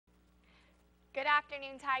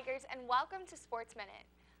afternoon, Tigers, and welcome to Sports Minute.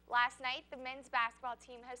 Last night, the men's basketball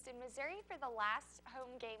team hosted Missouri for the last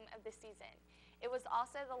home game of the season. It was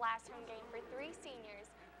also the last home game for three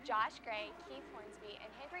seniors, Josh Gray, Keith Hornsby,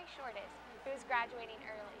 and Henry Shortess, who is graduating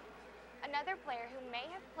early. Another player who may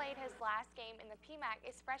have played his last game in the PMAC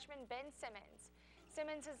is freshman Ben Simmons.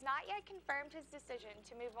 Simmons has not yet confirmed his decision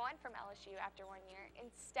to move on from LSU after 1 year.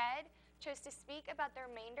 Instead, chose to speak about the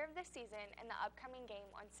remainder of the season and the upcoming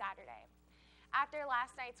game on Saturday. After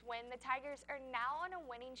last night's win, the Tigers are now on a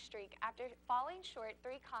winning streak after falling short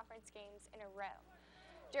 3 conference games in a row.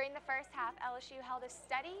 During the first half, LSU held a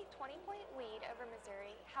steady 20-point lead over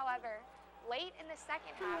Missouri. However, late in the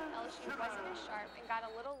second half, LSU wasn't as sharp and got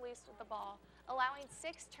a little loose with the ball, allowing 6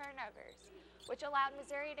 turnovers, which allowed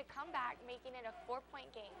Missouri to come back, making it a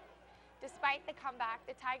 4-point game. Despite the comeback,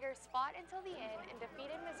 the Tigers fought until the end and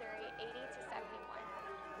defeated Missouri 80-71.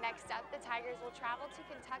 Next up, the Tigers will travel to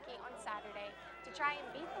Kentucky on Saturday to try and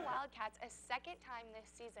beat the Wildcats a second time this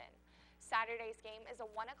season. Saturday's game is a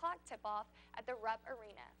 1 o'clock tip-off at the Rupp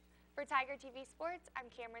Arena. For Tiger TV Sports, I'm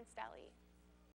Cameron Stelly.